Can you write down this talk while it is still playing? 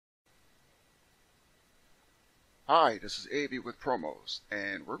Hi, this is AB with Promos,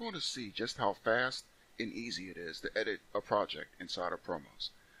 and we're going to see just how fast and easy it is to edit a project inside of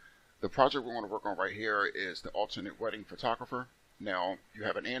Promos. The project we want to work on right here is the alternate wedding photographer. Now, you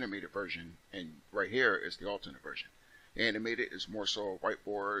have an animated version, and right here is the alternate version. Animated is more so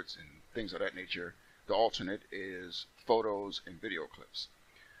whiteboards and things of that nature. The alternate is photos and video clips,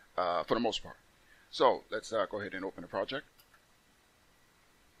 for the most part. So let's go ahead and open the project.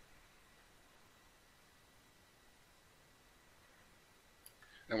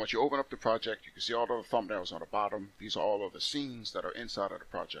 And once you open up the project, you can see all of the thumbnails on the bottom. These are all of the scenes that are inside of the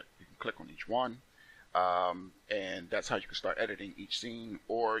project. You can click on each one, and that's how you can start editing each scene,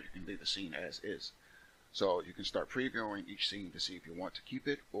 or you can leave the scene as is. So you can start previewing each scene to see if you want to keep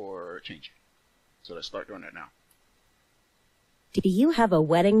it or change it. So let's start doing that now. Do you have a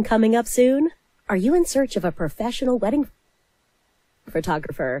wedding coming up soon? Are you in search of a professional wedding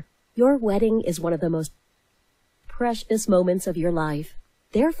photographer? Your wedding is one of the most precious moments of your life.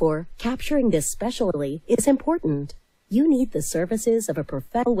 Therefore, capturing this specially is important. You need the services of a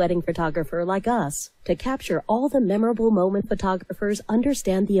professional wedding photographer like us to capture all the memorable moments. Photographers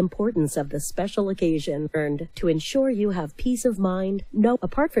understand the importance of the special occasion earned to ensure you have peace of mind,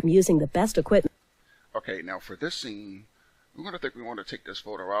 apart from using the best equipment. Okay, now for this scene, we want to take this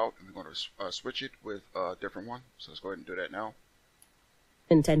photo out, and we're going to switch it with a different one. So let's go ahead and do that now.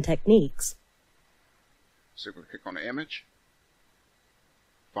 And techniques. So we're going to click on the image.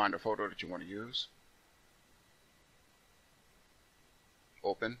 Find a photo that you want to use.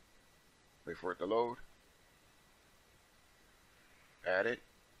 Open. Wait for it to load. Add it.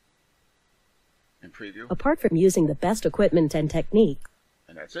 And preview. Apart from using the best equipment and technique.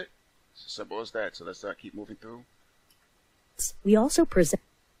 And that's it. It's as simple as that. So let's keep moving through. We also present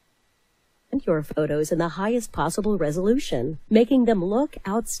your photos in the highest possible resolution, making them look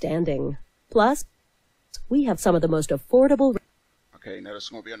outstanding. Plus, we have some of the most affordable. Okay, now there's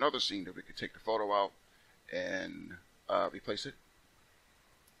going to be another scene that we could take the photo out and replace it.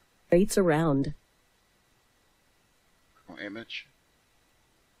 Rates around. Click on image.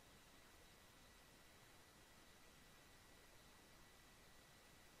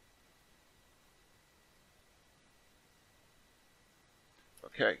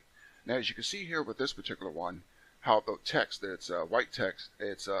 Okay, now as you can see here with this particular one, how the text, it's white text,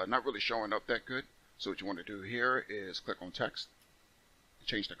 it's not really showing up that good. So what you want to do here is click on text.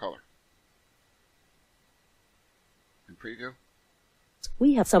 Change the color and preview.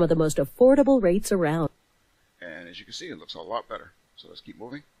 We have some of the most affordable rates around. And as you can see, it looks a lot better. So let's keep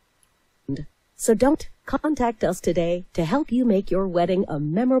moving. So don't contact us today to help you make your wedding a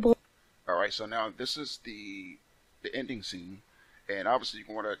memorable. All right, so now this is the ending scene. And obviously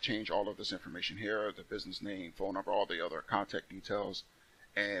you want to change all of this information here, the business name, phone number, all the other contact details.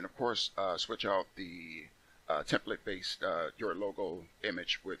 And of course, switch out the template-based your logo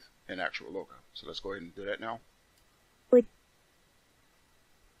image with an actual logo. So let's go ahead and do that now.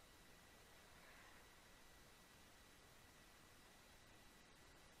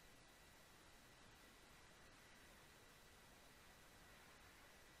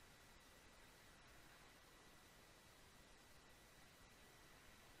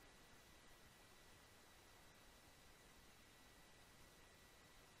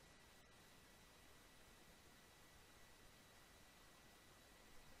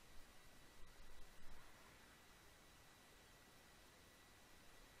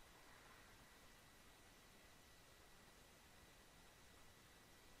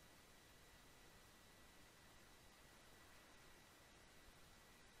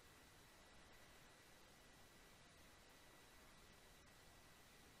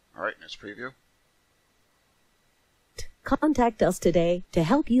 All right, let's preview. Contact us today to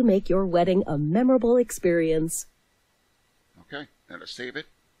help you make your wedding a memorable experience. Okay, now let's save it.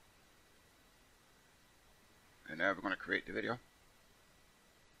 And now we're going to create the video.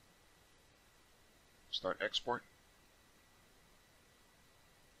 Start export.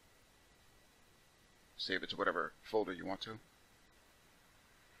 Save it to whatever folder you want to.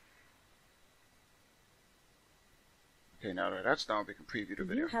 Okay, now that that's done, we can preview the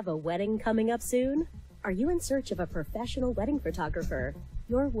video. Do you have a wedding coming up soon? Are you in search of a professional wedding photographer?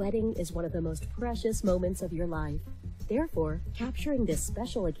 Your wedding is one of the most precious moments of your life. Therefore, capturing this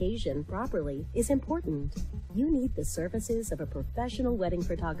special occasion properly is important. You need the services of a professional wedding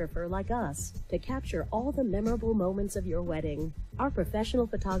photographer like us to capture all the memorable moments of your wedding. Our professional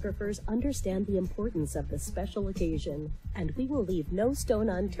photographers understand the importance of the special occasion, and we will leave no stone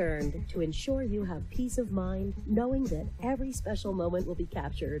unturned to ensure you have peace of mind knowing that every special moment will be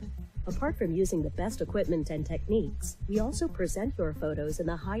captured. Apart from using the best equipment and techniques, we also present your photos in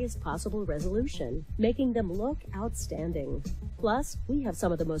the highest possible resolution, making them look outstanding. Plus, we have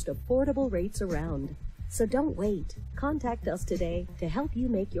some of the most affordable rates around. So don't wait. Contact us today to help you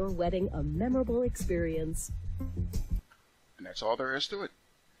make your wedding a memorable experience. And that's all there is to it.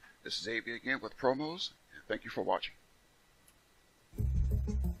 This is Avi again with Promoyze, and thank you for watching.